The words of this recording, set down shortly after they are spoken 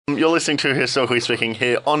You're listening to Historically Speaking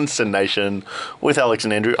here on Sin Nation with Alex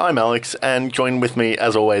and Andrew. I'm Alex, and joined with me,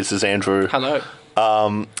 as always, is Andrew. Hello.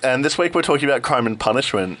 And this week we're talking about Crime and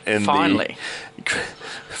Punishment in Finally.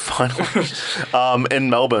 in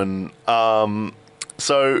Melbourne.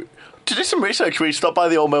 So to do some research, we stopped by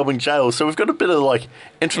the old Melbourne jail, so we've got a bit of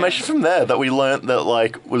information from there that we learnt that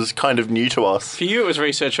was kind of new to us. For you, it was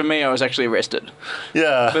research. For me, I was actually arrested.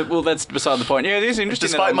 Yeah. But, that's beside the point. Yeah, it is interesting.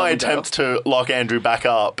 Despite my attempts to lock Andrew back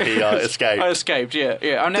up, he escaped. I escaped, yeah.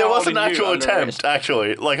 There was an actual attempt,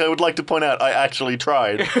 actually. I would like to point out, I actually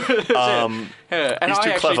tried. Yeah, and he's I too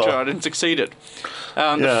actually clever. tried and succeeded.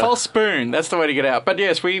 The false spoon, that's the way to get out. But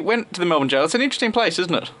yes, we went to the Melbourne jail. It's an interesting place,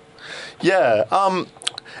 isn't it? Yeah.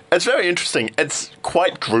 It's very interesting. It's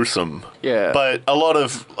quite gruesome. Yeah. But a lot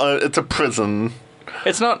of... it's a prison.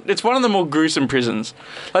 It's not... It's one of the more gruesome prisons.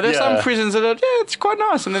 There's some prisons that are... Yeah, it's quite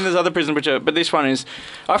nice. And then there's other prisons which are... But this one is...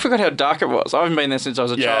 I forgot how dark it was. I haven't been there since I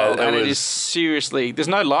was a child. And it is seriously... There's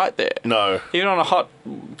no light there. No. Even on a hot,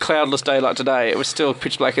 cloudless day like today, it was still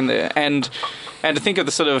pitch black in there. And to think of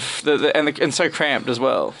the sort of... And so cramped as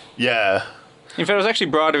well. Yeah. In fact, it was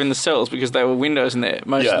actually brighter in the cells because there were windows in there,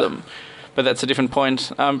 most of them. But that's a different point.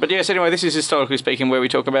 But yes, anyway, this is Historically Speaking, where we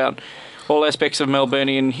talk about all aspects of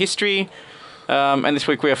Melburnian history. And this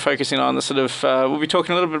week we are focusing on the sort of... we'll be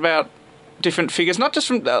talking a little bit about different figures, not just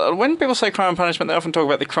from... when people say crime and punishment, they often talk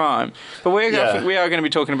about the crime. But we are going to be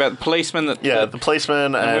talking about the policemen... the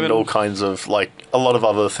policemen and all kinds of, a lot of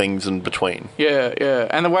other things in between. Yeah, yeah.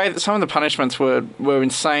 And the way that some of the punishments were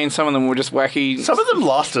insane. Some of them were just wacky. Some of them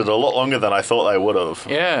lasted a lot longer than I thought they would have.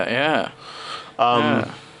 Yeah.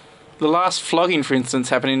 The last flogging, for instance,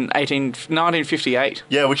 happened in 1958.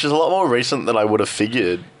 Yeah, which is a lot more recent than I would have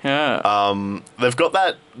figured. Yeah. They've got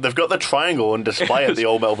the triangle on display at the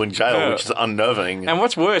old Melbourne jail, which is unnerving. And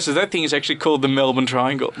what's worse is that thing is actually called the Melbourne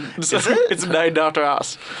Triangle. Is it? It's named after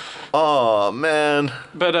us. Oh man!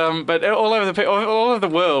 But all over the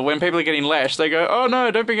world, when people are getting lashed, they go, "Oh no,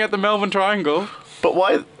 don't bring out the Melbourne Triangle." But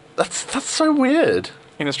why? That's so weird.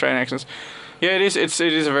 In Australian accents. Yeah, it is. It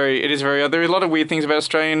is very. There are a lot of weird things about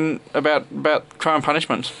Australian about crime and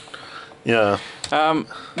punishment. Yeah.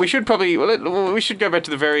 We should probably we should go back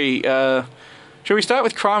to the very. Should we start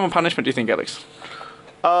with crime or punishment? Do you think, Alex?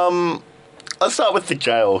 Let's start with the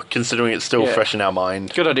jail, considering it's still fresh in our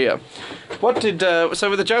mind. Good idea. What did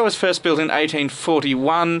so the jail was first built in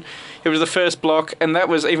 1841. It was the first block, and that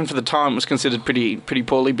was, even for the time, was considered pretty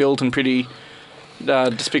poorly built and pretty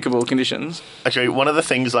despicable conditions. Actually, one of the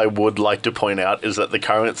things I would like to point out is that the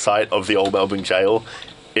current site of the old Melbourne jail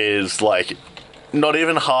is not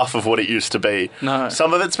even half of what it used to be. No.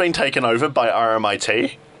 Some of it's been taken over by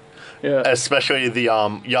RMIT. Yeah. Especially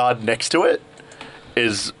the yard next to it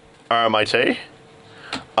is RMIT.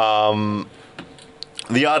 The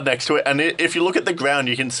yard next to it, and if you look at the ground,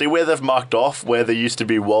 you can see where they've marked off where there used to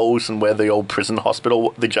be walls and where the old prison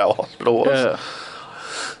hospital, the jail hospital was.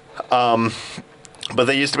 Yeah. But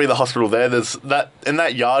there used to be the hospital there. There's that in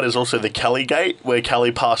that yard is also the Kelly Gate, where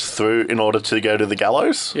Kelly passed through in order to go to the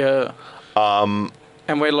gallows. Yeah. And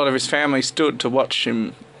where a lot of his family stood to watch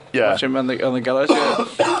him. Yeah. Watch him on the gallows. Yeah.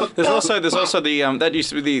 There's also the that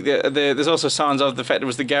used to be the there's also signs of the fact it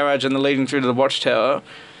was the garage and the leading through to the watchtower.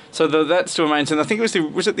 So that still remains, and I think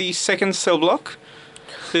it was it the second cell block.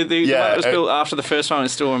 The one that was built after the first one, it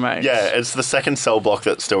still remains. Yeah, it's the second cell block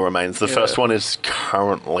that still remains. The first one is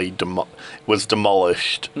currently was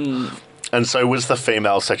demolished. And so was the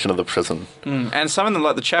female section of the prison. And some of them,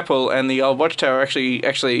 like the chapel and the old watchtower, are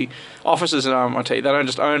actually offices in RMIT. They don't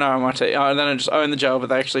just own RMIT. They don't just own the jail, but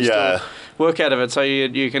they actually still work out of it. So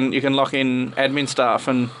you can lock in admin staff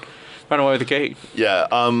and run away with the key. Yeah.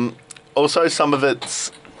 Also, some of it's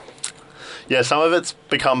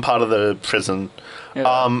become part of the prison.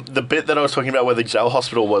 Yeah. The bit that I was talking about where the jail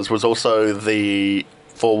hospital was also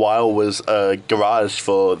for a while was a garage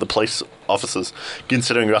for the police officers.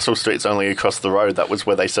 Considering Russell Street's only across the road, that was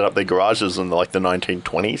where they set up their garages in the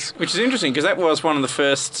 1920s. Which is interesting because that was one of the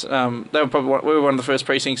first. We were one of the first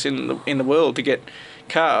precincts in the world to get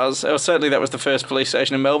cars. Or certainly, that was the first police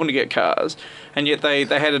station in Melbourne to get cars, and yet they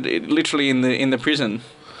had it literally in the prison.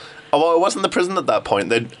 Oh, well, it wasn't the prison at that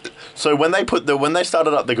point. So when they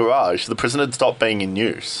started up the garage, the prison had stopped being in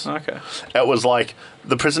use. Okay. It was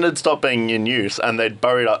the prison had stopped being in use, and they'd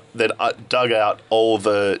dug out all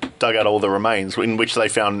the remains, in which they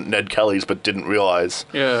found Ned Kelly's, but didn't realise.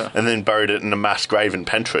 Yeah. And then buried it in a mass grave in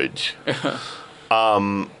Pentridge.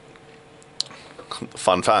 Fun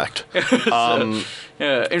fact.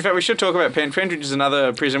 Yeah, in fact, we should talk about Pentridge is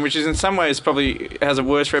another prison, which is in some ways probably has a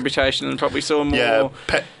worse reputation and probably saw more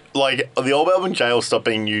like the old Melbourne jail stopped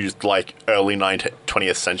being used like early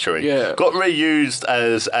 20th century. Yeah. Got reused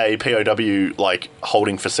as a POW like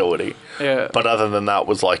holding facility. Yeah. But other than that,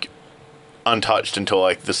 was like untouched until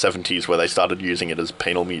like the 70s, where they started using it as a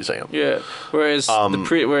penal museum. Yeah. Whereas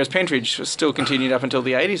whereas Pentridge still continued up until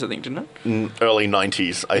the 80s, I think, didn't it? Early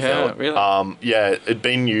 90s, I think. Really? Yeah, it'd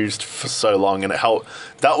been used for so long, and it held.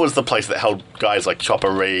 That was the place that held guys like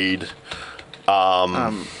Chopper Read.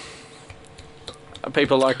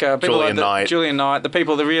 People like Julian Knight. Julian Knight, the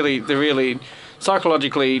people that really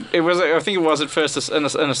psychologically, it was. I think it was at first an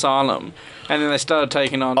asylum, and then they started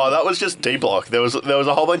taking on. Oh, that was just D Block. There was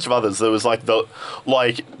a whole bunch of others. There was like the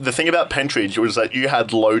thing about Pentridge was that you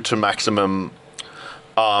had low to maximum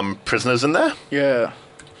prisoners in there. Yeah.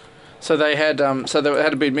 So they had they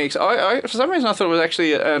had a big mix. I for some reason I thought it was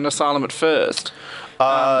actually an asylum at first.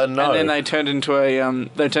 No. And then they turned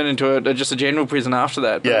into just a general prison after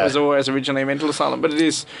that. But Yeah. It was always originally a mental asylum. But it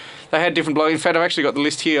is, they had different blocks. In fact, I've actually got the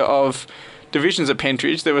list here of divisions at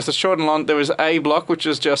Pentridge. There was the short and long. There was A block, which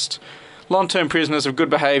was just long-term prisoners of good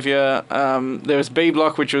behaviour. There was B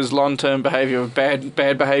block, which was long-term behaviour of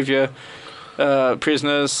bad behaviour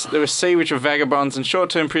prisoners. There was C, which were vagabonds and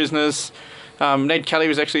short-term prisoners. Ned Kelly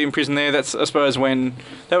was actually in prison there. That's, I suppose, when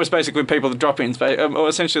that was basically people that drop-ins, or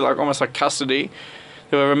essentially like almost like custody.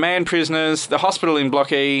 There were remand prisoners, the hospital in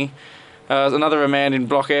Block E, another remand in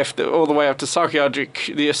Block F, all the way up to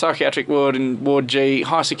the psychiatric ward in Ward G,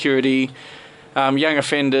 high security, young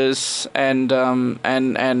offenders, and more.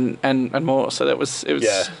 So it was.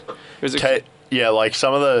 Yeah, like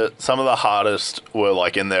some of the hardest were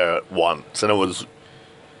like in there at once, and it was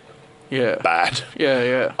bad.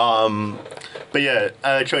 Yeah. But yeah,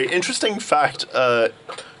 actually, interesting fact.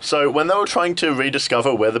 So when they were trying to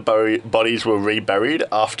rediscover where the bodies were reburied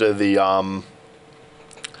after the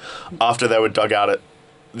after they were dug out at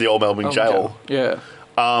the old Melbourne jail, they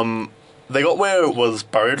got where it was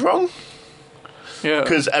buried wrong. Yeah,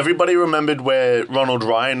 because everybody remembered where Ronald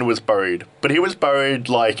Ryan was buried, but he was buried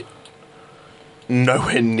like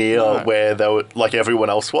nowhere near where they were, like everyone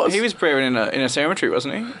else was. He was buried in a cemetery,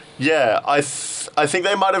 wasn't he? Yeah, I think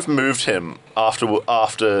they might have moved him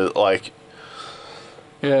after like.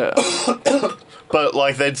 Yeah. But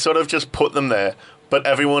like they'd sort of just put them there, but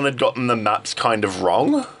everyone had gotten the maps kind of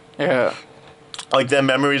wrong. Yeah. Like their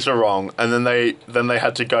memories are wrong, and then they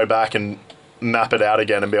had to go back and map it out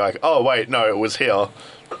again and be like, oh wait, no, it was here.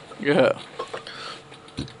 Yeah.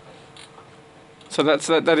 So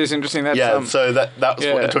that is interesting. That's, so that was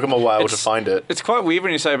what, it took them a while to find it. It's quite weird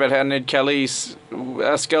when you say about how Ned Kelly's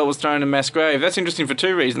skull was thrown in a mass grave. That's interesting for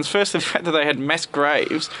two reasons. First, the fact that they had mass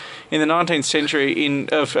graves in the 19th century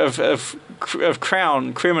of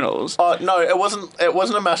crown criminals. No, it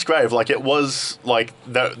wasn't a mass grave. Like it was like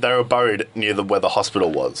they were buried near where the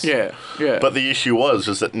hospital was. Yeah. But the issue was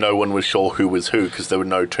that no one was sure who was who because there were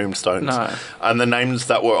no tombstones. No. And the names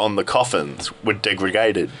that were on the coffins were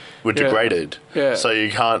degraded. Yeah. So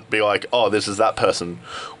you can't be like, oh, this is that person.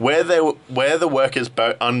 Where the workers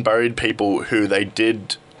unburied people who they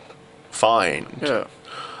did find. Yeah.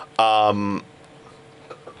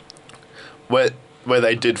 Where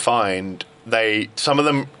they did find, some of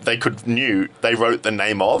them they wrote the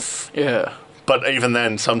name of. Yeah. But even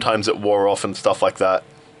then, sometimes it wore off and stuff like that.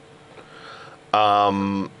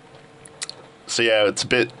 So yeah,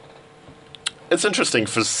 it's interesting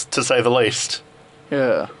to say the least.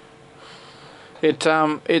 Yeah. It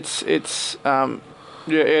is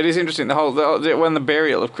interesting. The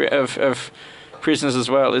burial of prisoners as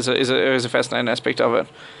well is a fascinating aspect of it.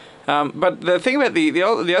 But the thing about the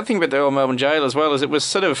other thing about the old Melbourne jail as well is it was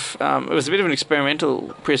sort of it was a bit of an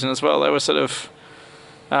experimental prison as well. They were sort of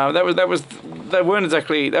they weren't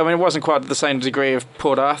exactly. I mean, it wasn't quite to the same degree of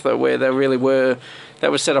Port Arthur where they really were. That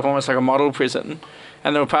was set up almost like a model prison,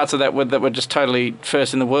 and there were parts of that were just totally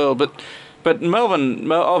first in the world. But old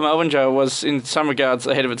Melbourne jail was in some regards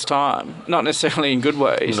ahead of its time, not necessarily in good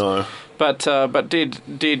ways. No. But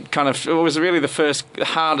did kind of, it was really the first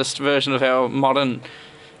hardest version of our modern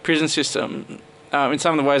prison system. In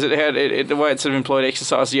some of the ways, the way it sort of employed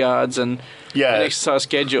exercise yards and exercise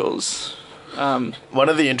schedules. One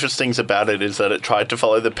of the interesting things about it is that it tried to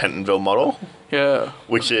follow the Pentonville model. Yeah.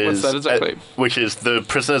 Which is what's that exactly? Which is the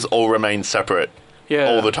prisoners all remain separate. Yeah.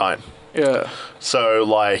 All the time. Yeah. So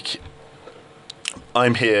like,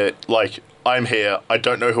 I'm here. I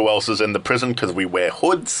don't know who else is in the prison because we wear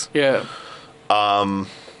hoods. Yeah.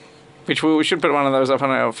 Which we should put one of those up on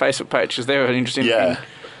our Facebook page because they're an interesting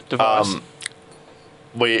device.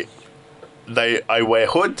 I wear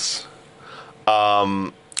hoods,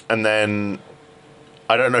 and then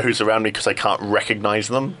I don't know who's around me because I can't recognize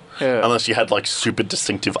them. Yeah. Unless you had, like, super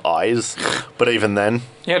distinctive eyes. But even then...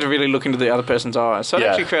 You had to really look into the other person's eyes. So it Yeah.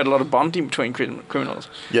 actually created a lot of bonding between criminals.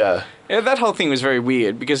 Yeah. Yeah, that whole thing was very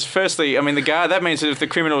weird because, firstly, I mean, the guard, that means that if the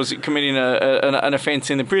criminal was committing an offence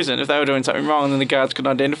in the prison, if they were doing something wrong, then the guards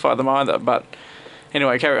couldn't identify them either. But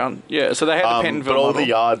anyway, carry on. Yeah, so they had the Pentonville but all model. the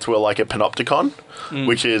yards were like a panopticon,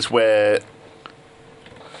 which is where,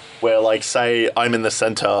 like, say, I'm in the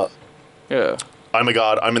centre, Yeah. I'm a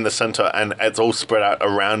guard, I'm in the centre, and it's all spread out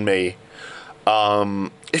around me.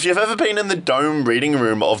 If you've ever been in the dome reading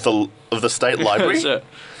room of the state library, So-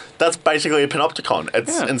 that's basically a panopticon.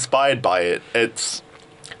 It's Yeah. inspired by it. It's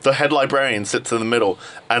the head librarian sits in the middle,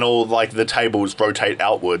 and all, like, the tables rotate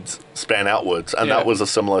outwards, span outwards, and Yeah. that was a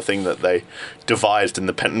similar thing that they devised in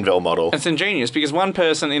the Pentonville model. It's ingenious because one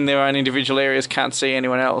person in their own individual areas can't see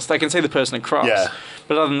anyone else. They can see the person across. Yeah.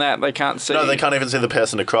 But other than that, they can't see. No, they can't even see the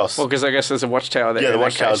person across. Well, because I guess there's a watchtower there. Yeah, the in that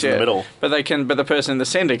watchtower's case, in the middle. But they can. But the person in the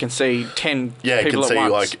centre can see 10 Yeah, you people can see,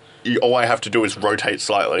 at once. like, all I have to do is rotate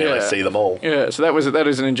slightly and I Yeah. see them all. Yeah, so that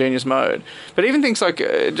is an ingenious mode. But even things like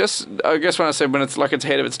just I guess when I said when it's like it's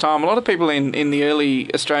ahead of its time, a lot of people in the early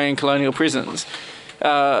Australian colonial prisons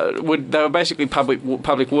they were basically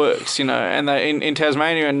public works, you know, and they in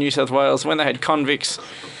Tasmania and New South Wales when they had convicts.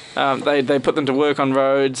 They put them to work on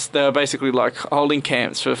roads. They were basically like holding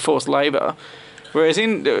camps for forced labour. Whereas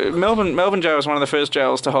in Melbourne jail was one of the first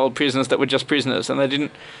jails to hold prisoners that were just prisoners, and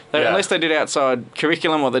unless they did outside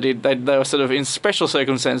curriculum or they were sort of in special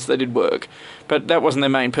circumstances they did work, but that wasn't their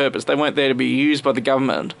main purpose. They weren't there to be used by the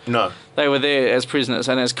government. No. They were there as prisoners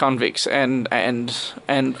and as convicts, and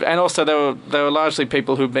also they were largely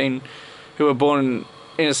people who were born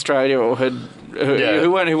in Australia or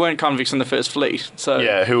who weren't convicts in the First Fleet. So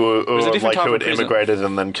Yeah, who was a different type had of prison. immigrated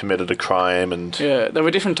and then committed a crime. And yeah, there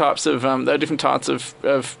were different types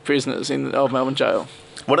of prisoners in the old Melbourne jail.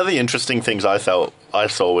 one of the interesting things I saw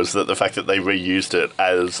was that the fact that they reused it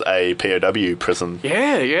as a POW prison.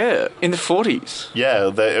 Yeah, in the 40s.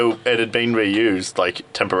 Yeah, it had been reused, like,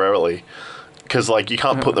 temporarily. Because, like, you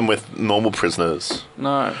can't put them with normal prisoners.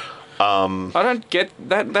 No. I don't get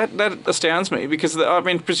that. That astounds me because I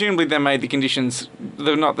mean, presumably they made the conditions.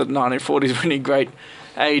 They're not that 1940s were any great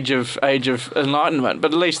age of enlightenment,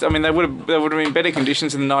 but at least I mean there would have been better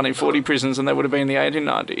conditions in the 1940 prisons than there would have been in the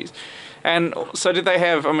 1890s. And so did they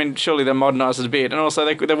have? I mean, surely they modernised it a bit, and also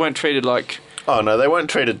they weren't treated like. Oh no, they weren't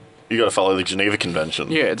treated. You got to follow the Geneva Convention.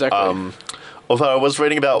 Yeah, exactly. Although I was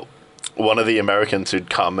reading about one of the Americans who'd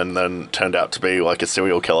come and then turned out to be like a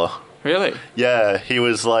serial killer. Really? Yeah, he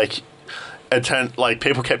was like.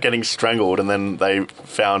 People kept getting strangled, and then they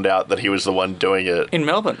found out that he was the one doing it. In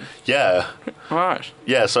Melbourne? Yeah. Right.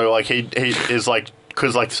 Yeah, so, like, he is, like...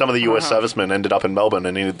 Because, like, some of the US servicemen ended up in Melbourne,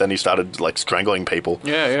 and then he started, like, strangling people.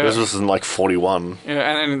 Yeah. This was in, like, 41.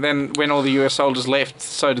 Yeah, and then when all the US soldiers left,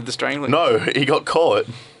 so did the strangling. No, he got caught.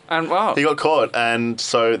 And wow. He got caught, and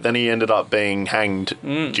so then he ended up being hanged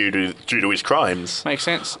due to his crimes. Makes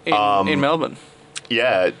sense. In Melbourne.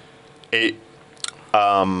 Yeah.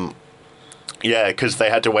 Yeah, because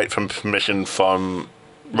they had to wait for permission from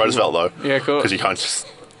Roosevelt, though. Yeah, cool. Because you can't just...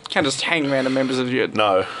 Can't just hang random members of your...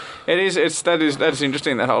 No. That is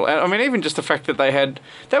interesting, that whole... I mean, even just the fact that they had...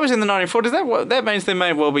 That was in the 1940s. That means there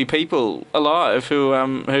may well be people alive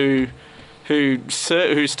who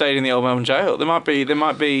stayed in the old Melbourne jail. There might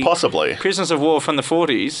be... Possibly. Prisoners of war from the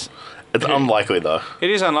 40s. It's unlikely, though. It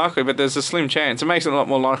is unlikely, but there's a slim chance. It makes it a lot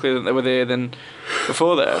more likely that they were there than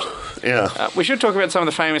before that. Yeah. We should talk about some of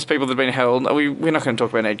the famous people that have been held. We're not going to talk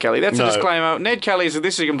about Ned Kelly. That's a disclaimer. Ned Kelly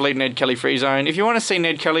this is a complete Ned Kelly free zone. If you want to see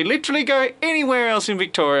Ned Kelly, literally go anywhere else in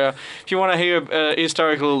Victoria. If you want to hear a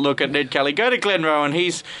historical look at Ned Kelly, go to Glenrowan.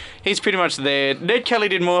 He's pretty much there. Ned Kelly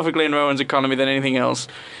did more for Glenrowan's economy than anything else.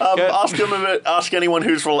 Ask anyone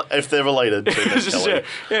if they're related to Ned Kelly.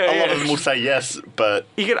 A lot of them will say yes, but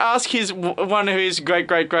you could ask one of his great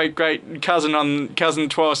cousin on cousin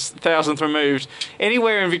twice thousandth removed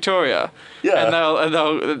anywhere in Victoria. Yeah, and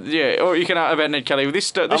they'll or you can ask about Ned Kelly.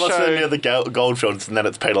 Unless they're near the goldfields, and then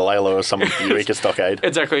it's Peter Layla or some Eureka Stockade.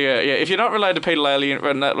 Exactly. Yeah. If you're not related to Peter Layla,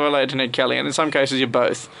 you're not related to Ned Kelly, and in some cases you're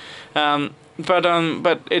both.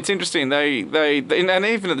 But it's interesting. They and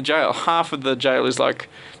even at the jail, half of the jail is like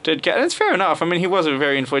Ned Kelly. And it's fair enough. I mean, he was a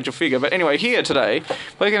very influential figure. But anyway, here today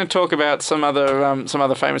we're going to talk about some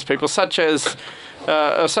other famous people, such as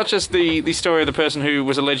the story of the person who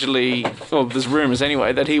was allegedly, well, there's rumours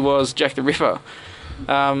anyway, that he was Jack the Ripper.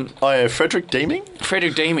 Frederick Deeming?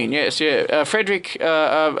 Frederick Deeming, yes, yeah. Frederick,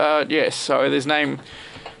 yes, sorry, his name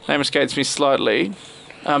escapes me slightly.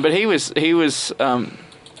 But he was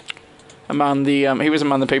among the he was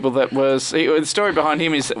among the people that was. The story behind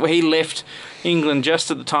him is that he left England just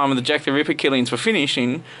at the time of the Jack the Ripper killings were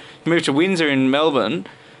finishing. He moved to Windsor in Melbourne,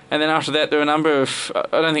 and then after that there were a number of.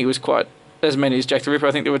 I don't think it was quite as many as Jack the Ripper.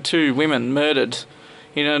 I think there were 2 women murdered,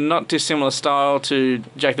 in a not dissimilar style to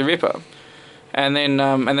Jack the Ripper, and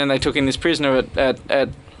then they took in this prisoner at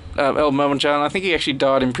Old Melbourne Jail, and I think he actually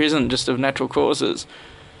died in prison just of natural causes.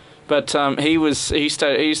 But he stayed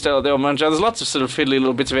at the Old Melbourne Jail. There's lots of sort of fiddly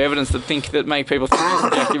little bits of evidence that make people think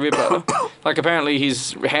he's Jack the Ripper. Like apparently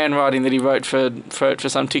his handwriting that he wrote for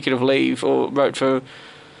some ticket of leave or wrote for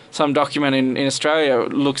some document in Australia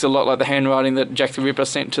looks a lot like the handwriting that Jack the Ripper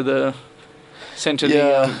sent to the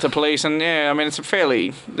police. And yeah, I mean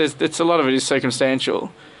it's a lot of it is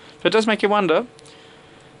circumstantial, but it does make you wonder.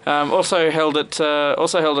 Also held at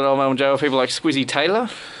Old Melbourne Jail people like Squizzy Taylor.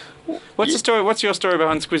 What's the story? What's your story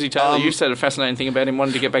behind Squizzy Taylor? You said a fascinating thing about him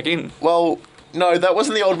wanting to get back in. Well, no, that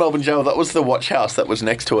wasn't the Old Melbourne Jail. That was the watch house that was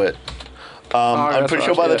next to it. I'm pretty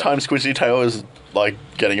sure by the time Squizzy Taylor was like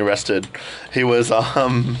getting arrested, he was by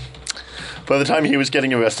the time he was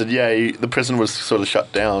getting arrested, the prison was sort of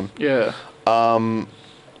shut down. Yeah.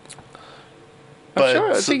 But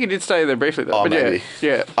I think he did stay there briefly though. Oh, but maybe.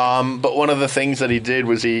 Yeah. But one of the things that he did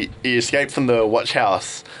was he escaped from the watch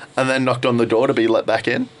house and then knocked on the door to be let back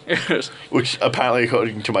in. Which apparently,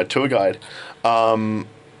 according to my tour guide,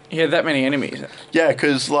 he had that many enemies. Yeah,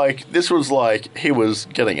 because this was he was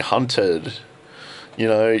getting hunted. You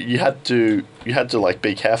know, you had to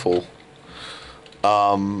be careful.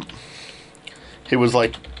 He was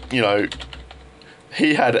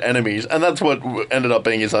he had enemies, and that's what ended up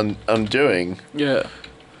being his undoing. Yeah.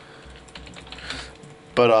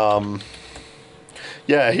 But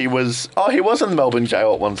he was in the Melbourne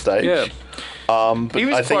jail at one stage. Yeah. But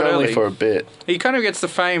I think only for a bit. He kind of gets the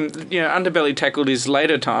fame, Underbelly tackled his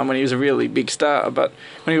later time when he was a really big star, but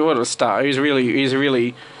when he was a star, he's a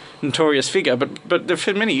really notorious figure, but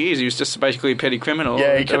for many years he was just basically a petty criminal.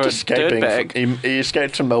 Yeah, he kept escaping. Dirtbag. He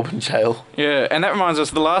escaped from Melbourne jail. Yeah, and that reminds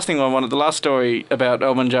us, the last story about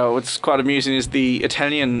Melbourne jail, what's quite amusing is the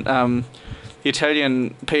Italian POW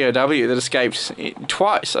that escaped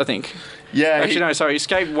twice, I think. Yeah. Actually, no, sorry, he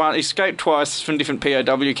escaped twice from different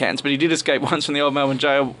POW camps, but he did escape once from the Old Melbourne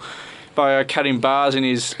jail by cutting bars in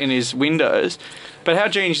his windows. But how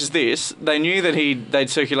genius is this? They knew that they'd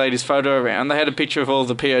circulate his photo around. They had a picture of all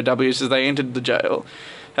the POWs as they entered the jail.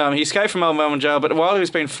 He escaped from Old Melbourne jail, but while he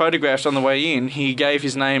was being photographed on the way in, he gave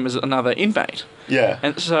his name as another inmate. Yeah.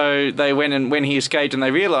 And so they went, and when he escaped and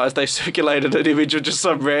they realised, they circulated an image of just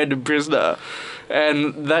some random prisoner.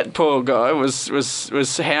 And that poor guy was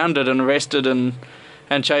hounded and arrested and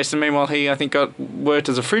chased. And meanwhile, he, I think, worked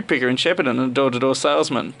as a fruit picker in Shepparton, a door-to-door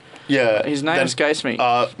salesman. Yeah. His name escapes me.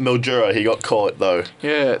 Mildura, he got caught, though.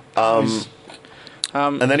 Yeah.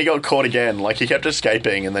 And then he got caught again. He kept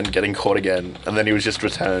escaping and then getting caught again, and then he was just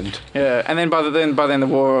returned. Yeah, and then by then the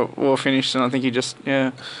war finished, and I think he just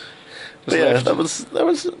left. That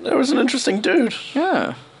was an interesting dude.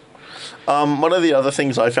 Yeah. One of the other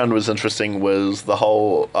things I found was interesting was the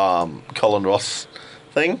whole Colin Ross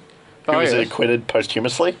thing. He was acquitted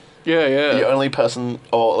posthumously. Yeah. The only person,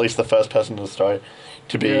 or at least the first person in Australia,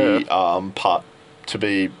 to be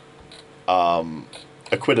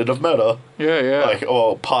acquitted of murder. Yeah.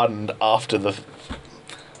 Or pardoned after the death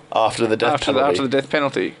penalty. After the death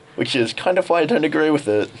penalty. Which is kind of why I don't agree with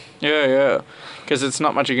it. Yeah. Because it's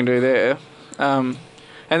not much you can do there. And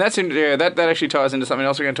that actually ties into something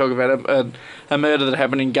else we're going to talk about, a murder that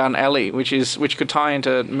happened in Gun Alley, which could tie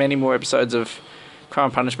into many more episodes of Crime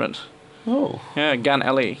and Punishment. Oh. Yeah, Gun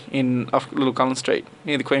Alley off Little Collins Street,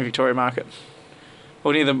 near the Queen Victoria Market.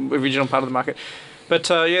 Or near the original part of the market. But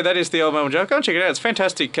that is the Old Melbourne Jail. Go and check it out. It's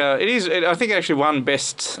fantastic. I think it actually won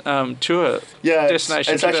best tour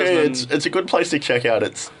destination. It's actually it's a good place to check out.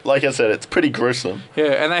 It's like I said, it's pretty gruesome.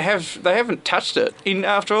 Yeah, and they haven't touched it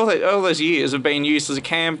after all those years of being used as a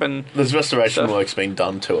camp, and there's restoration work's been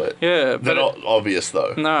done to it. Yeah, they're not obvious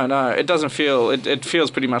though. No, it doesn't feel. It feels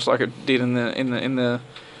pretty much like it did in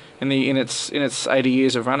its 80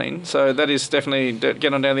 years of running. So that is definitely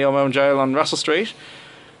get on down the Old Melbourne Jail on Russell Street.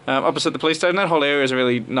 Opposite the police station. That whole area is a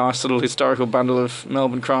really nice little historical bundle of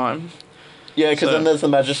Melbourne crime. Yeah, because then there's the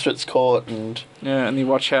Magistrates Court and the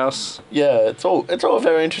Watch House. Yeah, it's all a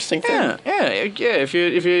very interesting thing. Yeah. If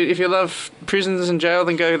you love prisons and jail,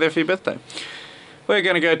 then go there for your birthday. We're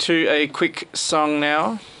going to go to a quick song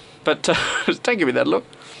now, but don't give me that look.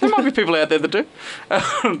 There might be people out there that do.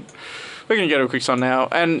 We're going to go to a quick song now,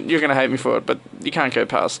 and you're going to hate me for it, but you can't go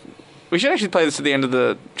past. We should actually play this at the end of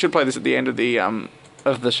the.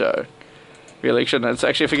 Of the show, really, shouldn't it? It's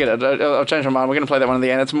actually, forget it. I'll change my mind. We're going to play that one at the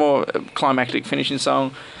end. It's a more climactic finishing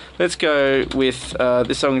song. let's go with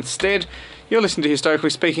this song instead. You're listening to Historically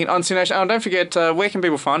Speaking on SYN Nation. Oh, and don't forget, where can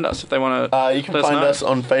people find us if they want to? You can find us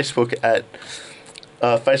on Facebook at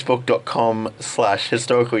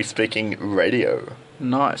facebook.com/Historically Speaking Radio.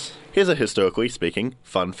 Nice. Here's a Historically Speaking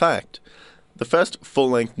fun fact. The first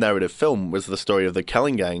full-length narrative film was the story of the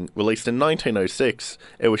Calling Gang, released in 1906.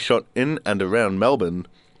 It was shot in and around Melbourne.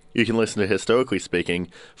 You can listen to Historically Speaking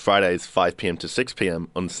Fridays 5 p.m. to 6 p.m.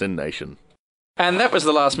 on SYN Nation. And that was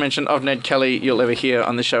the last mention of Ned Kelly you'll ever hear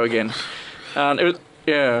on the show again. It was,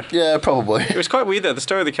 Yeah, probably. It was quite weird, though, the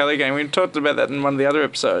story of the Kelly Gang. We talked about that in one of the other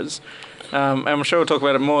episodes. And I'm sure we'll talk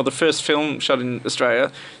about it more. The first film shot in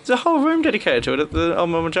Australia. There's a whole room dedicated to it at the Old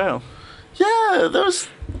Melbourne Jail. Yeah, there was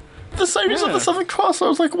the same as on the Southern Cross. I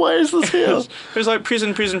was like, why is this here? It was like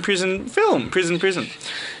prison, film, prison.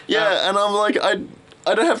 Yeah, and I'm like, I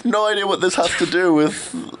don't have no idea what this has to do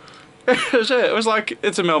with... It was like,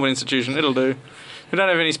 it's a Melbourne institution, it'll do. We don't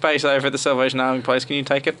have any space over at the Salvation Army place, can you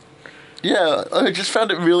take it? Yeah, I just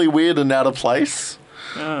found it really weird and out of place.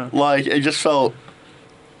 Like, it just felt...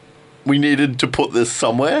 we needed to put this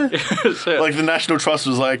somewhere. Like, the National Trust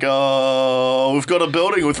was like, oh, we've got a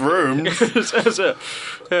building with rooms.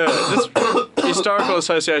 Historical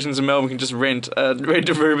associations in Melbourne can just rent a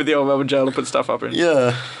room at the Old Melbourne Jail to put stuff up in.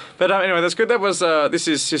 Yeah. But anyway, that's good. That was, this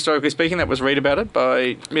is Historically Speaking. That was Read About It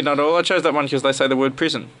by Midnight Oil. I chose that one because they say the word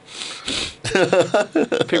prison.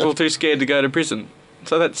 People too scared to go to prison.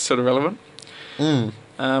 So that's sort of relevant.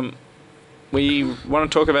 We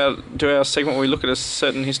want to do our segment where we look at a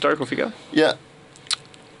certain historical figure. Yeah.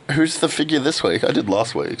 Who's the figure this week? I did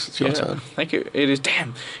last week's. It's your turn. Thank you. It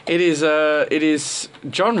is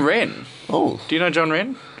John Wren. Oh. Do you know John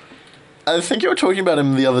Wren? I think you were talking about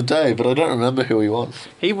him the other day, but I don't remember who he was.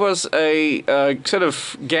 He was a sort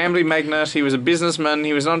of gambling magnate. He was a businessman.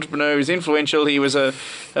 He was an entrepreneur. He was influential. He was a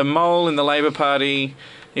mole in the Labor Party.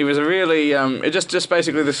 He was a really just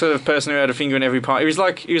basically the sort of person who had a finger in every pie. He was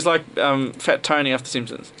like Fat Tony off The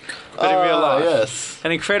Simpsons, but in real life. Yes.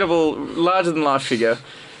 An incredible, larger than life figure.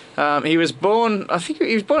 He was born. I think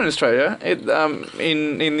he was born in Australia. In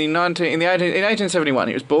 1871.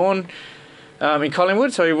 He was born in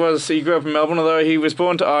Collingwood. So he grew up in Melbourne. Although he was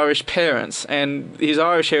born to Irish parents, and his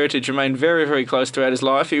Irish heritage remained very, very close throughout his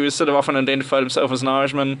life. He was sort of often identified himself as an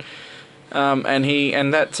Irishman.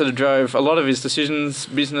 And that sort of drove a lot of his decisions,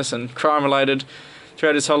 business and crime related,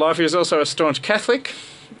 throughout his whole life. He was also a staunch Catholic,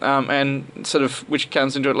 and sort of, which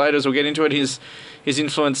comes into it later as we'll get into it. His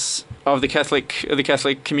influence of the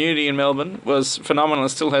Catholic community in Melbourne was phenomenal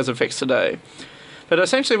and still has effects today. But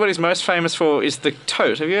essentially, what he's most famous for is the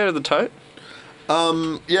Tote. Have you heard of the Tote?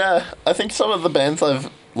 Yeah, I think some of the bands I've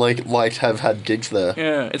liked have had gigs there.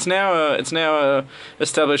 Yeah, it's now a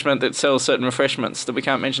establishment that sells certain refreshments that we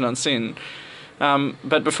can't mention on SYN.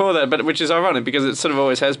 But before that, which is ironic because it sort of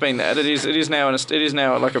always has been that. It is now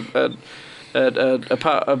like a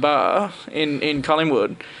bar in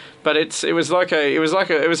Collingwood. But it was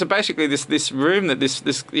basically this room that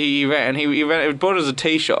he ran. He ran. It was bought as a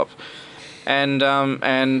tea shop, and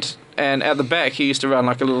at the back he used to run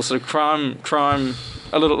like a little sort of crime.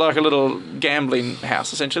 A little gambling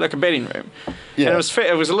house, essentially, like a betting room. Yeah. And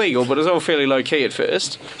it was illegal, but it was all fairly low key at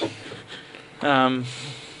first. It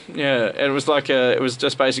was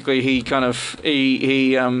just basically he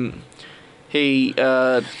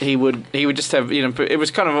would just have, it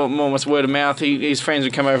was kind of almost word of mouth. His friends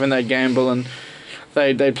would come over and they'd gamble and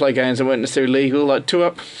they'd play games that weren't necessarily legal, like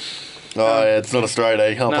two-up. Oh, yeah, it's not Australia.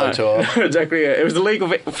 You can't play two-up. Exactly. Yeah. It was illegal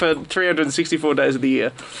for 364 days of the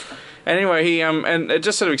year. Anyway, and it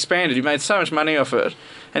just sort of expanded. He made so much money off it,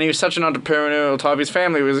 and he was such an entrepreneurial type. His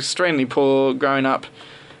family was extremely poor growing up.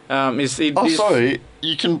 It's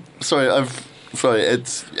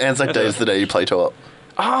Anzac Day is the day you play toe up.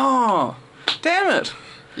 Oh, damn it!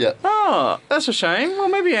 Yeah. Oh, that's a shame. Well,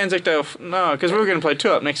 maybe Anzac Day. No, because we were going to play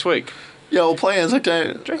toe up next week. Yeah, we'll play Anzac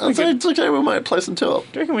Day. Anzac Day, we might play some toe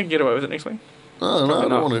up. Do you reckon we can get away with it next week? Oh, no, I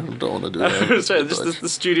don't want to do that. So just the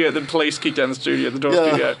studio, the police kicked down the studio, the door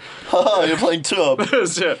studio. Haha, you're playing two-up.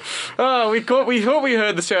 So, we thought we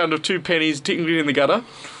heard the sound of 2 pennies tinkling in the gutter.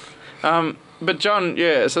 But John,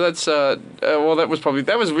 so that's,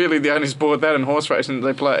 that was really the only sport, that and horse racing that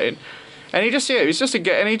they played. And he just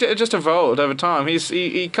evolved over time.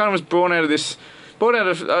 He kind of was born out of,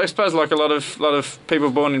 I suppose, like a lot of people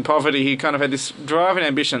born in poverty. He kind of had this drive and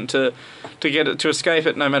ambition to escape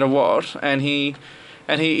it no matter what, and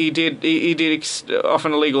and he did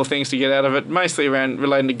often illegal things to get out of it, mostly around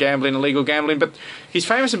relating to gambling, illegal gambling. But he's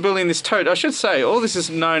famous for building this tote. I should say, all this is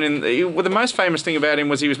known the most famous thing about him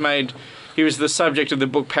was he was the subject of the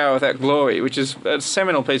book Power Without Glory, which is a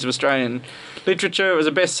seminal piece of Australian literature. It was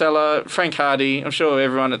a bestseller. Frank Hardy, I'm sure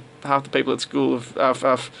everyone, half the people at school,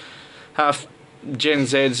 half Gen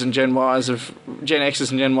Zs and Gen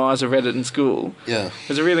Xs and Gen Ys have read it in school. Yeah, it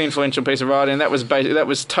was a really influential piece of writing, and that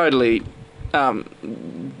was totally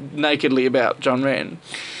nakedly about John Wren.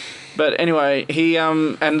 But anyway, he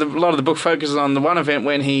and a lot of the book focuses on the one event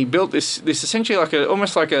when he built this essentially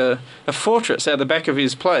almost like a fortress out the back of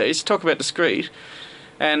his place. Talk about discreet,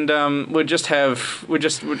 and it would just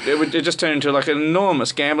turn into like an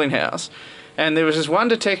enormous gambling house. And there was this one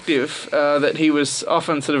detective that he was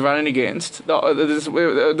often sort of running against. There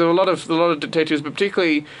were a lot of detectives, but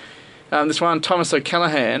particularly this one, Thomas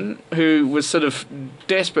O'Callaghan, who was sort of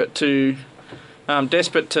desperate to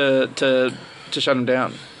shut him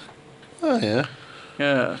down. Oh yeah.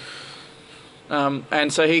 Yeah.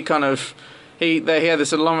 And so he had this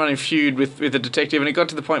sort of long-running feud with the detective, and it got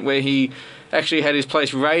to the point where he actually had his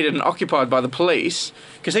place raided and occupied by the police,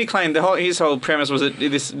 because he claimed his whole premise was that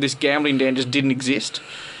this gambling den just didn't exist.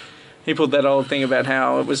 He pulled that old thing about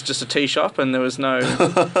how it was just a tea shop and there was no.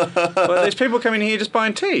 Well, there's people coming here just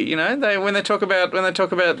buying tea. You know, when they talk about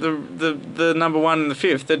the number one and the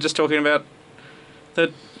fifth, they're just talking about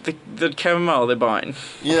the chamomile they're buying.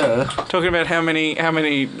 Yeah. Talking about how many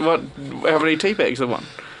tea bags they want.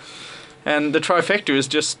 And the trifecta is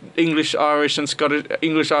just English, Irish, and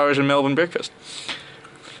Melbourne breakfast.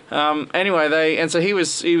 Anyway, so he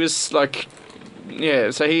was like,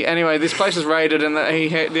 yeah. So this place was raided, and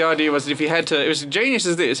the idea was that if he had to, it was ingenious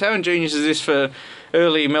as this. How ingenious is this for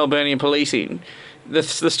early Melburnian policing? The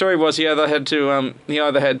story was he either had to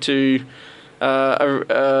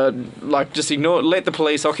just let the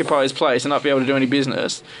police occupy his place and not be able to do any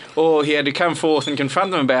business, or he had to come forth and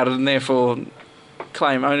confront them about it and therefore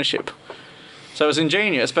claim ownership. So it was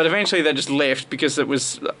ingenious, but eventually they just left because it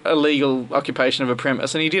was a legal occupation of a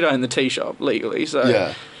premise, and he did own the tea shop legally. So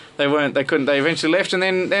yeah. They eventually left, and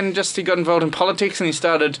then just he got involved in politics, and he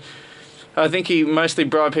started. I think he mostly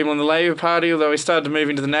bribed people in the Labor Party, although he started to move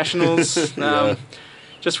into the Nationals. Yeah.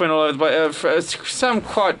 Just went all over the place. Some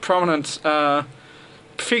quite prominent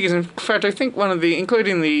figures. In fact, I think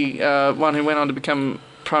including the one who went on to become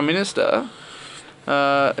Prime Minister,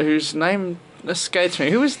 whose name escapes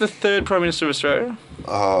me. Who was the third Prime Minister of Australia?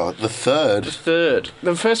 The third? The third.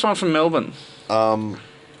 The first one from Melbourne. Now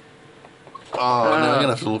I'm going to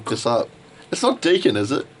have to look this up. It's not Deakin,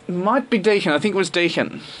 is it? It might be Deakin. I think it was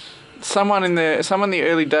Deakin. Someone in the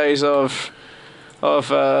early days of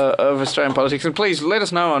Australian politics. And please let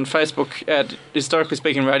us know on Facebook at Historically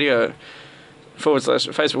Speaking Radio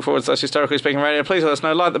 /Facebook/Historically Speaking Radio. Please let us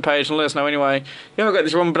know. Like the page and let us know anyway. You haven't got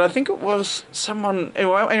this wrong, but I think it was someone.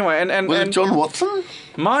 Anyway, and was it John Watson?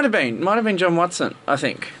 Might have been John Watson, I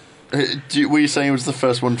think. Were you saying it was the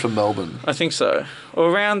first one for Melbourne? I think so. Or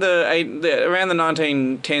around the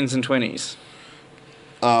 1910s and 20s.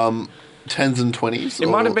 10s and 20s? It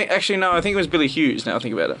might have been. Actually, no. I think it was Billy Hughes. Now I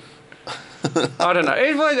think about it. I don't know.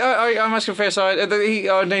 I must confess, I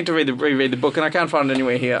need to reread the book, and I can't find it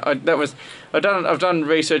anywhere here. I've done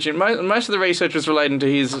research, and most of the research was relating to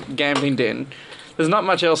his gambling den. There's not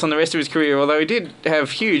much else on the rest of his career, although he did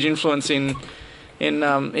have huge influence in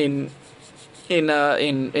the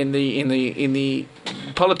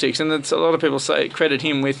politics, and that's a lot of people credit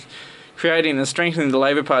him with creating and strengthening the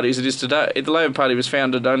Labor Party as it is today. The Labor Party was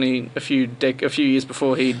founded only a few years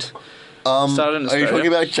before he'd started in Australia. Are you talking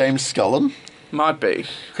about James Scullin? Might be.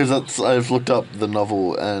 Because I've looked up the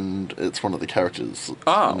novel and it's one of the characters.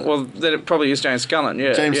 Oh, well, then it probably is James Scullin,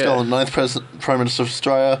 yeah. James Scullin, 9th Prime Minister of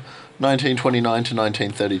Australia, 1929 to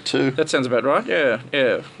 1932. That sounds about right,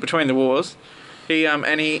 yeah. Between the wars. He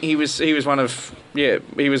was someone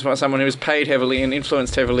who was paid heavily and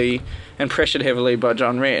influenced heavily and pressured heavily by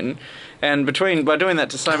John Wren. And by doing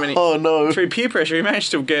that to so many... Oh, no. Through peer pressure, he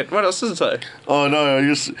managed to get... What else does it say? Oh, no.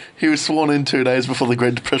 He was sworn in 2 days before the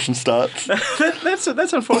Great Depression starts. That's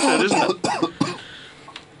unfortunate, isn't it?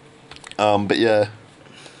 But yeah.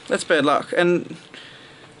 That's bad luck. And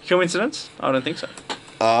coincidence? I don't think so.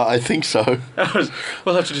 I think so.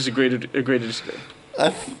 We'll have to agree to disagree.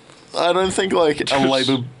 I don't think, a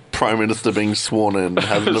Labour Prime Minister being sworn in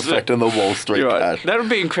has an effect on the Wall Street cash. That would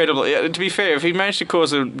be incredible. Yeah, to be fair, if he managed to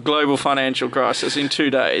cause a global financial crisis in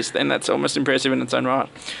 2 days, then that's almost impressive in its own right.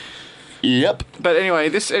 Yep. But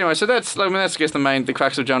anyway, so that's I guess the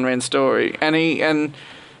crux of John Wren's story, and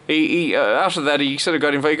After that, he sort of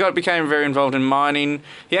got involved. Became very involved in mining.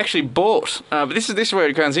 He actually bought. But this is where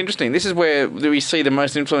it becomes interesting. This is where we see the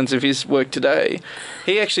most influence of his work today.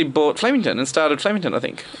 He actually bought Flemington and started Flemington, I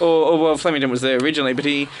think. Well, Flemington was there originally, but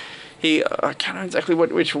he I can't know exactly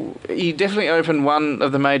which. He definitely opened one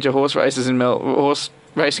of the major horse races in horse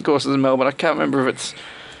racing courses in Melbourne. I can't remember if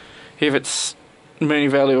it's Moonee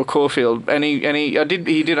Valley or Caulfield. And he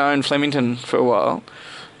did own Flemington for a while.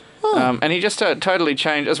 Oh. And he just totally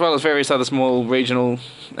changed, as well as various other small regional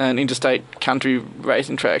and interstate country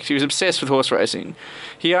racing tracks. He was obsessed with horse racing.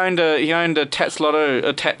 He owned a Tats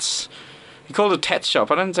Lotto, he called it a tats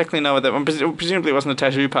shop. I don't exactly know what that one. Presumably it wasn't a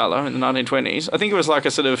tattoo parlour in the 1920s. I think it was like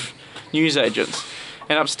a sort of newsagent.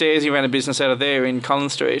 And upstairs he ran a business out of there in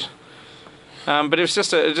Collins Street. But it was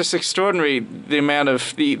just extraordinary the amount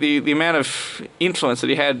of the amount of influence that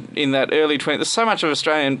he had in that early 20s. There's so much of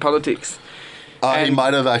Australian politics. He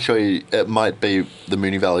might have actually. It might be the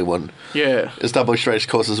Moonee Valley one. Yeah. Established race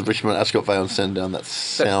courses of Richmond, Ascot Vale, and Sandown. That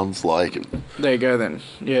sounds like. There you go then.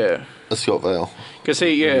 Yeah. Ascot Vale. Because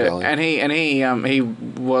he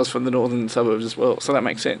was from the northern suburbs as well, so that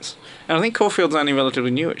makes sense. And I think Caulfield's only relatively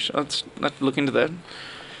newish. Let's look into that.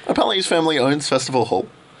 Apparently, his family owns Festival Hall.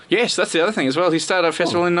 Yes, that's the other thing as well. He started a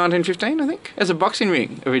festival in 1915, I think, as a boxing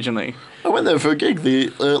ring originally. I went there for a gig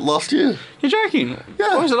last year. You're joking?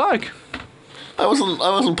 Yeah. What was it like? I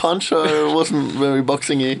wasn't punch. I wasn't very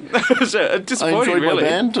boxing-y. I enjoyed my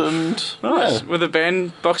band and nice. Yeah. Were the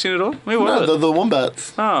band boxing at all? Where was it? The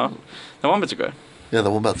Wombats. Oh, the Wombats are good. Yeah, the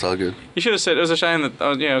Wombats are good. You should have said it was a shame that I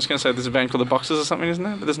was going to say there's a band called the Boxers or something, isn't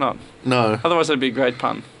there? But there's not. No. Otherwise, that'd be a great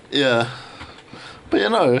pun. Yeah, but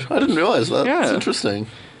I didn't realise that. Yeah. It's interesting.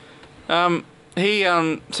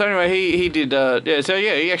 So anyway, he did.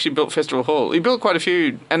 He actually built Festival Hall. He built quite a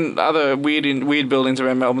few and other weird buildings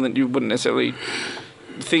around Melbourne that you wouldn't necessarily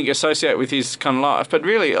associate with his kind of life. But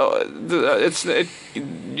really,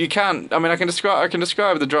 you can't. I mean, I can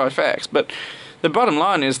describe the dry facts, but the bottom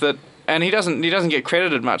line is that, and he doesn't get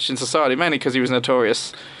credited much in society, mainly because he was a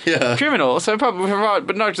notorious criminal. So probably right,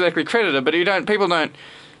 but not exactly credited. But people don't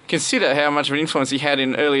consider how much of an influence he had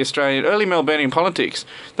in early Melbourneian politics.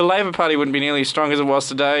 The Labor Party wouldn't be nearly as strong as it was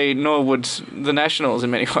today, nor would the Nationals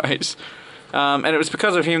in many ways. And it was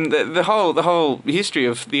because of him that the whole history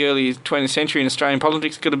of the early 20th century in Australian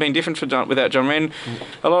politics could have been different without John Wren.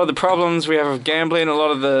 A lot of the problems we have of gambling, a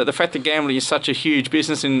lot of the fact that gambling is such a huge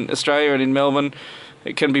business in Australia and in Melbourne,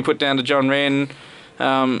 it can be put down to John Wren.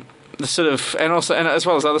 And as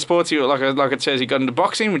well as other sports, like it says, he got into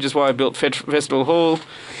boxing, which is why he built Festival Hall.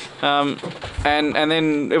 And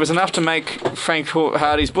then it was enough to make Frank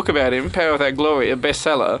Hardy's book about him, Power Without Glory, a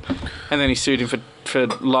bestseller. And then he sued him for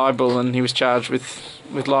libel, and he was charged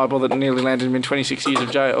with libel that nearly landed him in 26 years of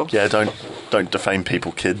jail. Yeah, don't defame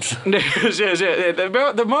people, kids. Yes.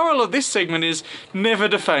 The moral of this segment is never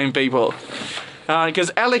defame people. Because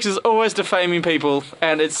Alex is always defaming people,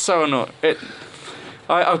 and it's so annoying.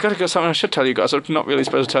 I've got to go something I should tell you guys. I'm not really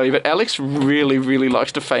supposed to tell you, but Alex really, really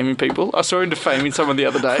likes defaming people. I saw him defaming someone the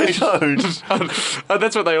other day. I don't.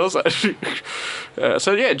 That's what they all say.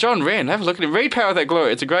 John Wren, have a look at him. Read Power Without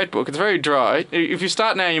Glory. It's a great book. It's very dry. If you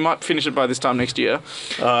start now, you might finish it by this time next year.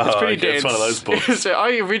 It's pretty dense. It's one of those books. So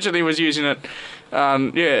I originally was using it.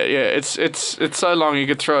 It's so long you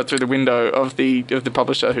could throw it through the window of the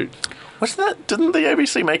publisher who. What's that? Didn't the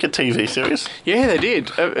ABC make a TV series? Yeah, they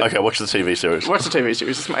did. Okay, watch the TV series. Watch the TV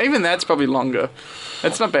series. Even that's probably longer.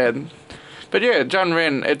 It's not bad. But yeah, John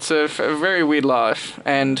Wren, it's a very weird life.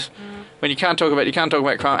 And when you can't talk about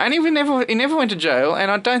crime. And he never went to jail,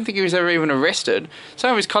 and I don't think he was ever even arrested.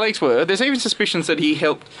 Some of his colleagues were. There's even suspicions that he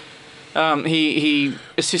helped, he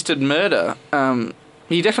assisted murder.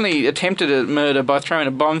 He definitely attempted a murder by throwing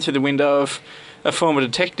a bomb through the window of a former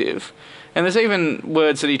detective. And there's even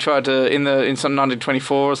words that he tried to in some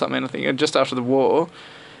 1924 or something, I think, just after the war.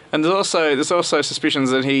 And there's also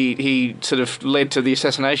suspicions that he sort of led to the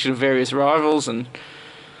assassination of various rivals and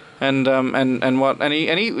he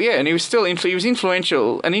was still he was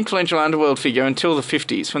influential, an influential underworld figure until the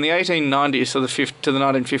 50s, from the 1890s to the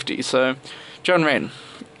 1950s. So, John Wren,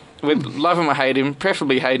 with love him or hate him,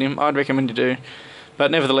 preferably hate him, I'd recommend you do. But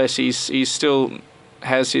nevertheless, he still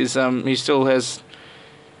has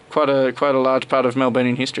quite a large part of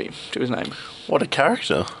Melbourneian history to his name. What a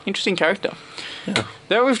character. Interesting character. Yeah.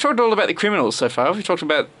 Now, we've talked all about the criminals so far. We've talked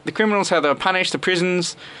about the criminals, how they were punished, the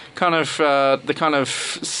prisons, the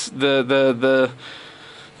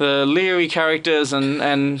leery characters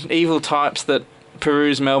and evil types that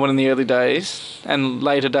peruse Melbourne in the early days and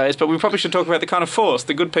later days. But we probably should talk about the kind of force,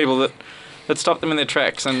 the good people that stopped them in their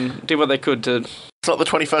tracks and did what they could to It's not the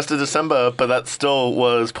 21st of December, but that still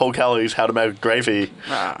was Paul Kelly's How to Make Gravy.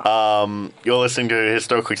 You're listening to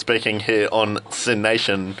Historically Speaking here on Sin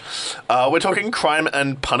Nation. We're talking crime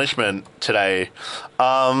and punishment today.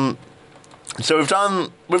 So we've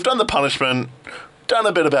done the punishment, done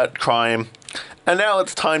a bit about crime, and now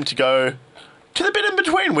it's time to go to the bit in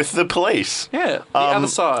between with the police. Yeah, the other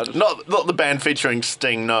side. Not the band featuring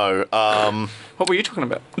Sting, no. What were you talking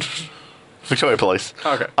about? Victoria Police.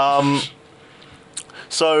 Okay.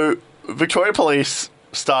 So, Victoria Police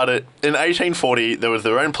started in 1840. There was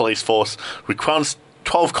their own police force with 12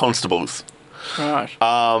 constables. Right.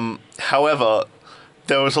 However,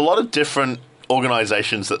 there was a lot of different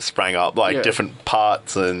organisations that sprang up, like different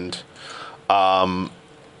parts and.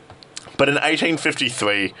 But in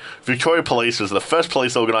 1853, Victoria Police was the first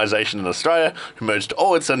police organisation in Australia who merged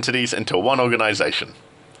all its entities into one organisation.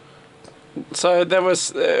 So there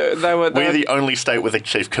was, we're the only state with a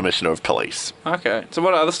chief commissioner of police. Okay. So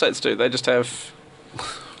what do other states do? They just have.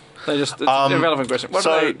 It's an irrelevant question.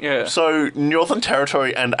 So Northern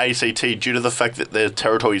Territory and ACT, due to the fact that their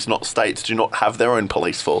territories, not states, do not have their own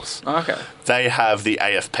police force. Okay. They have the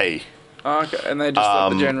AFP. Okay, and they just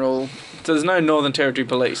have the general. So there's no Northern Territory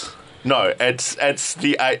Police. No, it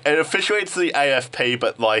officially it's the AFP,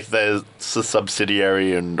 but like there's a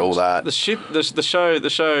subsidiary and all that. The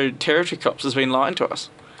show Territory Cops has been lying to us.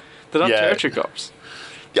 They're not Territory Cops.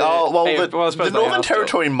 The Northern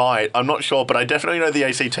Territory might. I'm not sure, but I definitely know the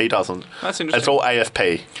ACT doesn't. That's interesting. It's all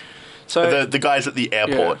AFP. So the guys at the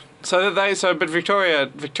airport. Yeah. But Victoria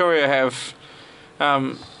have,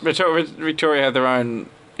 Victoria have their own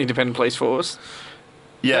independent police force.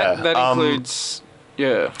 Yeah, that includes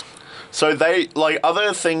So they, like,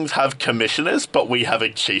 other things have commissioners, but we have a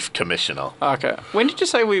chief commissioner. Okay. When did you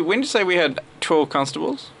say we had 12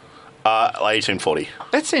 constables? 1840.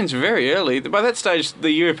 That seems very early. By that stage,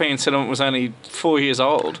 the European settlement was only 4 years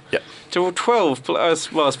old. Yep. To 12, well, I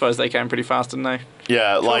suppose they came pretty fast, didn't they?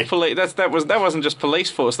 Yeah, like that wasn't just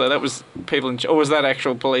police force though. That was people or was that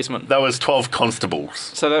actual policemen? That was 12 constables.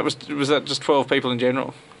 So was that just 12 people in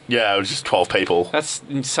general? Yeah, it was just 12 people. That's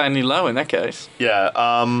insanely low in that case. Yeah.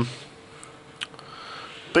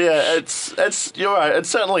 But yeah, it's you're right. It's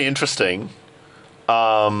certainly interesting.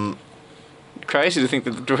 Crazy to think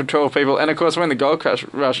that there were 12 people, and of course when the gold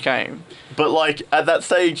rush came. But like at that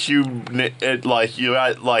stage, you're at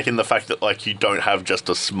like in the fact that like you don't have just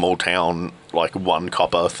a small town like one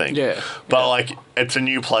copper thing. Yeah. But like it's a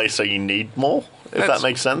new place, so you need more. If that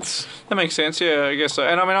makes sense. That makes sense. Yeah, I guess so.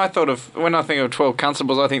 And I mean, when I think of 12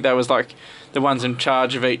 constables, I think that was like the ones in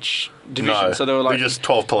charge of each division. No, so they were like just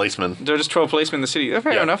 12 policemen. There were just 12 policemen in the city.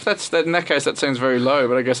 Fair enough. In that case, that seems very low.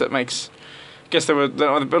 But I guess that makes. There were,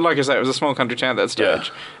 but like I say, it was a small country town at that stage.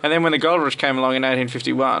 Yeah. And then when the gold rush came along in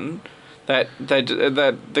 1851, that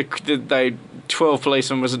 12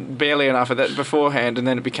 policemen was barely enough of that beforehand, and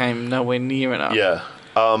then it became nowhere near enough. Yeah.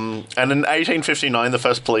 And in 1859, the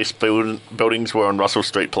first police buildings were on Russell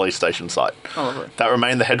Street Police Station site. Oh, lovely. That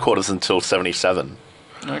remained the headquarters until 77.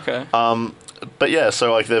 Okay. But yeah, so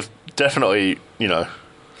like they've definitely,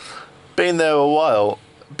 been there a while,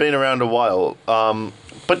 been around a while.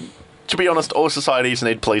 But to be honest, all societies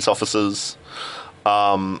need police officers.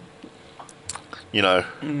 There's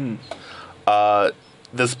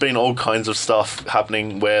been all kinds of stuff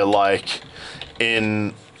happening where like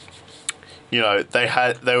they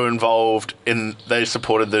were involved in. They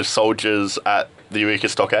supported the soldiers at the Eureka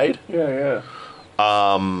Stockade. Yeah.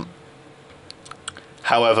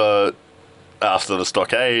 However, after the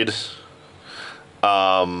stockade,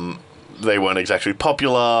 they weren't exactly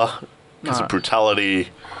popular because of brutality.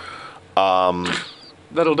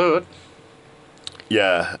 That'll do it.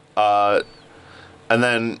 Yeah. And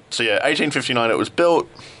then 1859 it was built,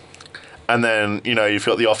 and then you've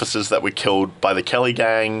got the officers that were killed by the Kelly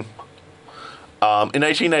Gang. In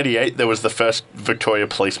 1888, there was the first Victoria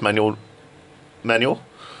Police manual. It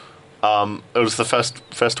was the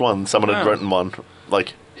first one. Someone had written one.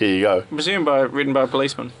 Like, here you go. Presumed written by a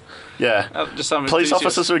policeman. Yeah. Police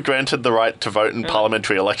officers were granted the right to vote in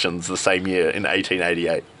parliamentary elections the same year in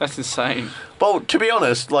 1888. That's insane. Well, to be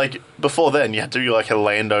honest, like, before then, you had to be like a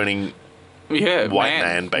landowning white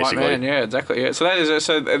man, basically. White man, yeah, exactly. Yeah. So that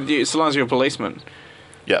is so long as you're a policeman.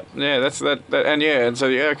 Yeah. Yeah, that's that, and so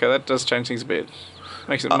okay, that does change things a bit.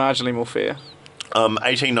 Makes it marginally more fair.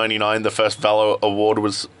 1899, the first Valor Award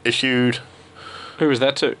was issued. Who was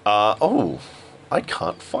that to? I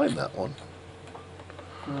can't find that one.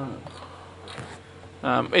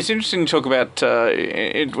 It's interesting to talk about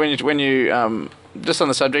when you just on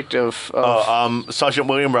the subject of Sergeant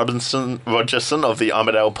William Rogerson of the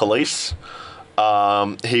Armidale Police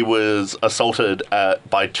He was assaulted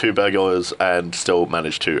by 2 burglars and still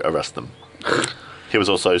managed to arrest them. He was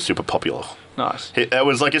also super popular. Nice. It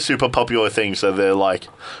was like a super popular thing, so they're like,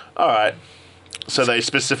 all right. So they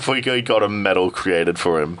specifically got a medal created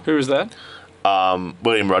for him. Who was that?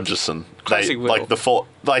 William Rogerson. Classic Will.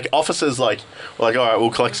 Like officers were like, all right,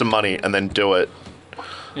 we'll collect some money and then do it.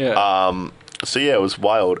 Yeah. So yeah, it was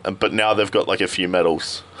wild. But now they've got like a few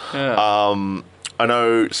medals. Yeah. I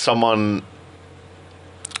know someone,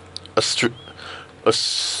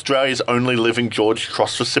 Australia's only living George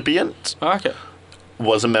Cross recipient, Okay.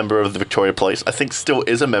 was a member of the Victoria Police. I think still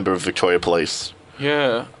is a member of Victoria Police.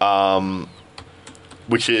 Yeah.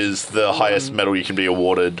 Which is the highest medal you can be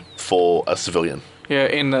awarded for a civilian. Yeah,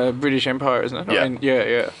 in the British Empire, isn't it? Yeah.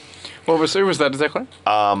 Yeah. Who was that exactly?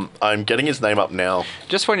 I'm getting his name up now.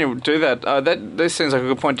 Just when you do that, this seems like a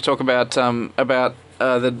good point to talk about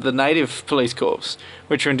the native police corps,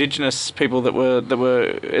 which are Indigenous people that were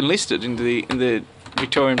enlisted in the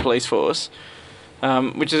Victorian police force,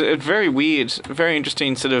 which is a very weird, very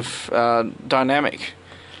interesting sort of dynamic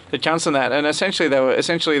that comes from that. And essentially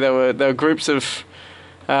they were groups of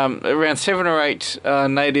around 7 or 8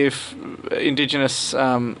 native Indigenous.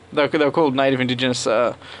 They were called native Indigenous.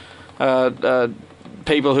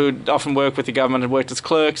 People who often work with the government and worked as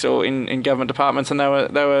clerks or in government departments, and they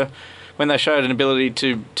were when they showed an ability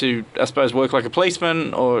to I suppose work like a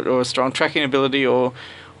policeman or a strong tracking ability or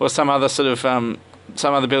some other sort of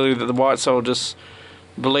some other ability that the white soldiers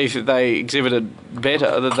believed that they exhibited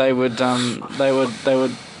better, that they would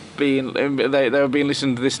be enlisted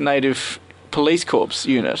into this native police corps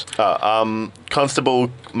unit. Constable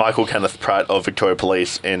Michael Kenneth Pratt of Victoria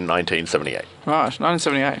Police in 1978. Right,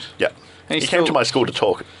 1978. Yeah. And he came to my school to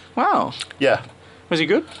talk. Wow. Yeah. Was he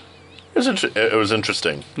good? It was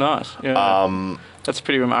interesting. Nice. Yeah. That's a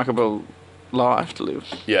pretty remarkable life to live.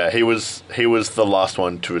 Yeah, he was the last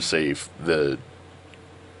one to receive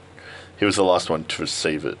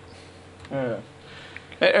it. Yeah.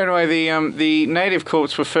 Anyway, the native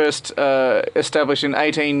corps were first established in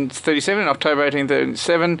 1837, in October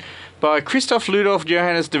 1837, by Christoph Ludolf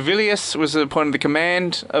Johannes de Villiers, was appointed the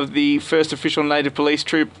command of the first official native police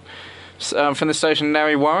troop from the station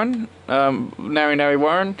Narre Warren.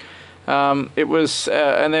 It was,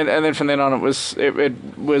 and then from then on, it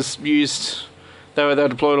was used. They were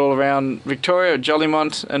deployed all around Victoria,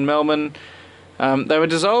 Jolimont and Melbourne. They were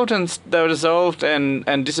dissolved and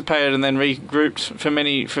dissipated and then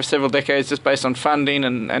regrouped for several decades just based on funding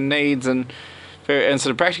and needs and sort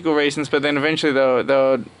of practical reasons. But then eventually they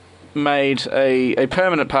were made a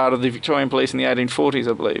permanent part of the Victorian Police in the 1840s,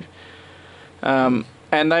 I believe.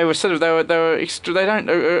 And they were they don't,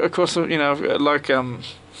 of course, you know,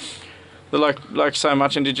 like so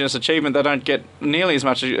much Indigenous achievement, they don't get nearly as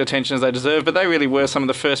much attention as they deserve. But they really were some of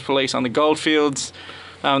the first police on the goldfields.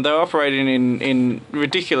 They were operating in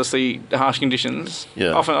ridiculously harsh conditions,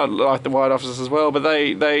 often like the white officers as well. But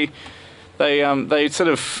they sort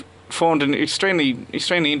of formed an extremely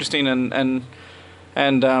interesting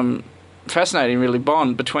and fascinating really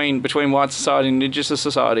bond between white society and Indigenous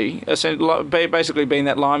society. Basically, being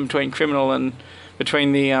that line between criminal and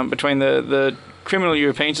between the criminal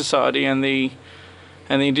European society and the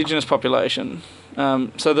Indigenous population.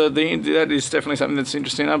 So that is definitely something that's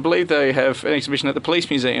interesting. I believe they have an exhibition at the Police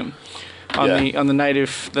Museum on the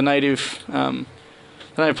native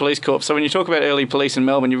police corps. So when you talk about early police in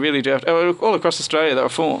Melbourne, you really do have to, all across Australia they were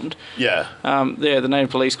formed. Yeah. The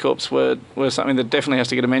native police corps were something that definitely has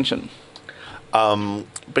to get a mention. But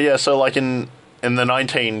yeah, so like in the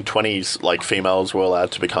 1920s, like females were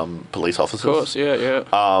allowed to become police officers. Of course, yeah.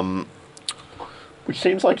 Which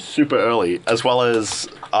seems like super early, as well as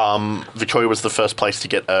Victoria was the first place to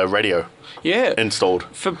get a radio installed.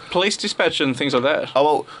 For police dispatch and things like that. Oh,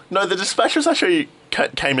 well, no, the dispatchers actually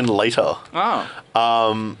came in later. Oh.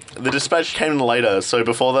 The dispatch came in later, so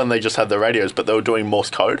before then they just had the radios, but they were doing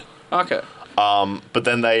Morse code. Okay. But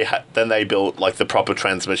then they built like the proper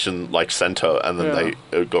transmission like center, and then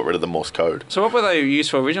they got rid of the Morse code. So what were they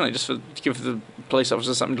used for originally? Just to give the police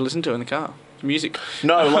officers something to listen to in the car? Music?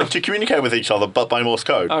 No, like to communicate with each other, but by Morse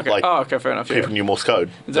code. Okay. Like, okay, fair enough. People knew Morse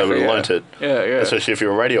code. Exactly, they would have learnt it. Yeah. Especially if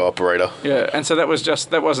you're a radio operator. Yeah, and so that was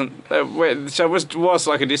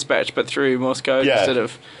like a dispatch, but through Morse code instead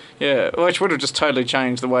of which would have just totally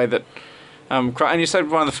changed the way that. And you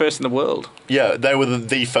said one of the first in the world. Yeah, they were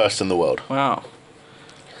the first in the world. Wow.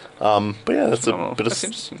 But yeah, that's a bit of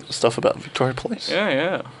stuff about Victoria Police.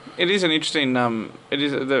 Yeah. It is an interesting. It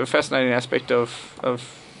is the fascinating aspect of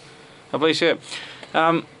police. Yeah.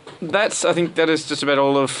 I think that is just about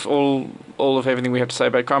all of everything we have to say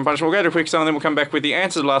about crime punishment. We'll go to a quick song and then we'll come back with the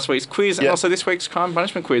answers to last week's quiz and also this week's crime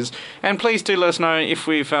punishment quiz. And please do let us know if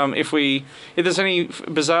there's any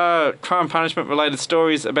bizarre crime punishment related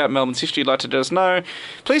stories about Melbourne's history you'd like to let us know.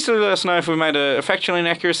 Please do let us know if we made a factual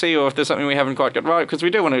inaccuracy or if there's something we haven't quite got right, because we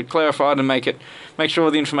do want to clarify it and make sure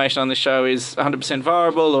all the information on this show is 100%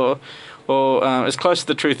 viable or as close to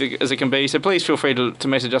the truth as it can be. So please feel free to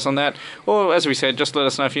message us on that. Or, as we said, just let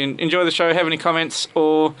us know if you enjoy the show, have any comments,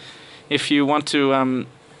 or if you want to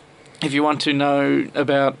know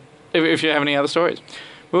about if you have any other stories.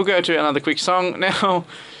 We'll go to another quick song now.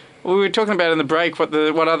 We were talking about in the break what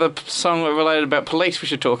other song related about police we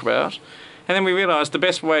should talk about, and then we realised the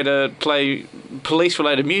best way to play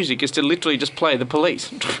police-related music is to literally just play The Police.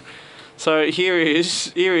 So here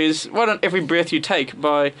is Why Don't Every Breath You Take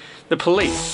by The Police.